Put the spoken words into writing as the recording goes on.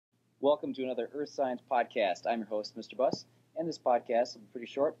Welcome to another Earth Science podcast. I'm your host, Mr. Buss, and this podcast will be pretty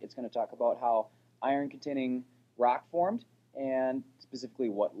short. It's going to talk about how iron-containing rock formed, and specifically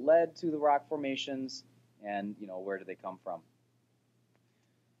what led to the rock formations, and where did they come from.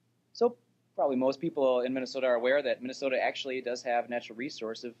 So probably most people in Minnesota are aware that Minnesota actually does have a natural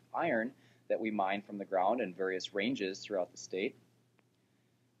resource of iron that we mine from the ground in various ranges throughout the state.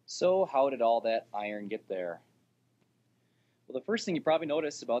 So how did all that iron get there? Well, the first thing you probably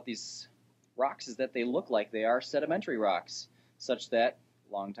notice about these rocks is that they look like they are sedimentary rocks, such that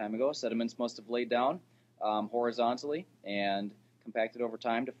a long time ago sediments must have laid down horizontally and compacted over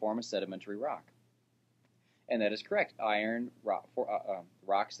time to form a sedimentary rock. And that is correct.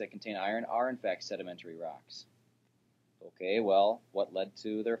 Rocks that contain iron are in fact sedimentary rocks. Okay, well, what led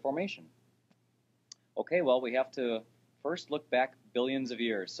to their formation? Okay, well, we have to first look back billions of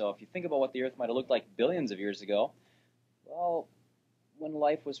years. So if you think about what the Earth might have looked like billions of years ago, well, when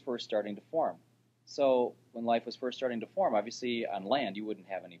life was first starting to form. So when life was first starting to form, obviously on land you wouldn't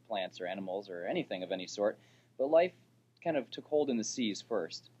have any plants or animals or anything of any sort, but life kind of took hold in the seas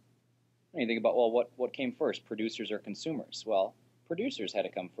first. And you think about, well, what came first, producers or consumers? Well, producers had to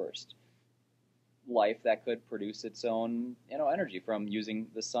come first. Life that could produce its own energy from using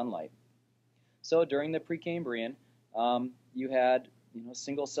the sunlight. So during the Precambrian, you had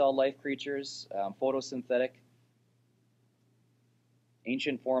single-cell life creatures, photosynthetic,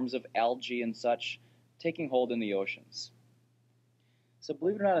 ancient forms of algae and such taking hold in the oceans. So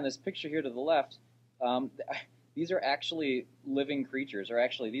believe it or not, in this picture here to the left, these are actually living creatures, or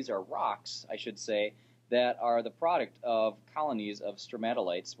actually these are rocks, I should say, that are the product of colonies of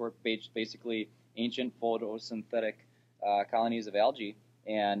stromatolites, or basically ancient photosynthetic colonies of algae,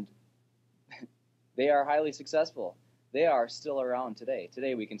 and they are highly successful. They are still around today.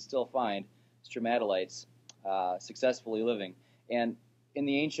 Today we can still find stromatolites successfully living. And in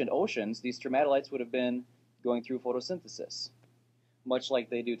the ancient oceans, these stromatolites would have been going through photosynthesis, much like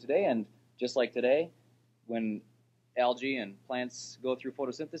they do today. And just like today, when algae and plants go through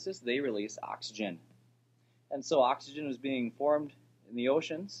photosynthesis, they release oxygen. And so oxygen was being formed in the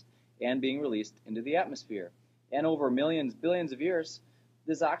oceans and being released into the atmosphere. And over millions, billions of years,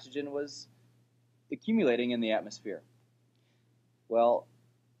 this oxygen was accumulating in the atmosphere. Well,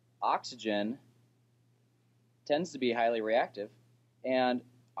 oxygen tends to be highly reactive, and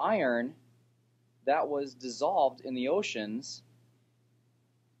iron that was dissolved in the oceans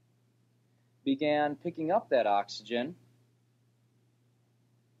began picking up that oxygen,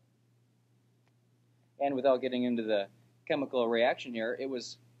 and without getting into the chemical reaction here, it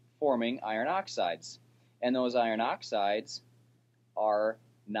was forming iron oxides. And those iron oxides are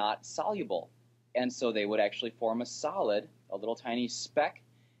not soluble, and so they would actually form a solid, a little tiny speck,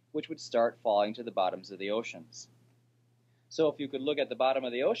 which would start falling to the bottoms of the oceans. So if you could look at the bottom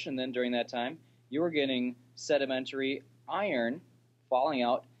of the ocean then during that time, you were getting sedimentary iron falling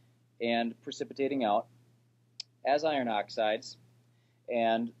out and precipitating out as iron oxides,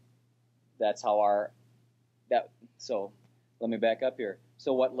 and that's how so let me back up here.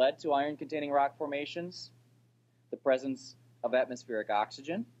 So what led to iron-containing rock formations? The presence of atmospheric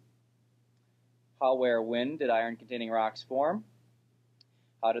oxygen. How, where, when did iron-containing rocks form?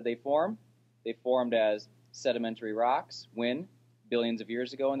 How did they form? They formed as sedimentary rocks. When? Billions of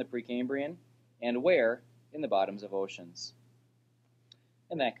years ago in the Precambrian. And where? In the bottoms of oceans.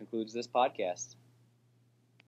 And that concludes this podcast.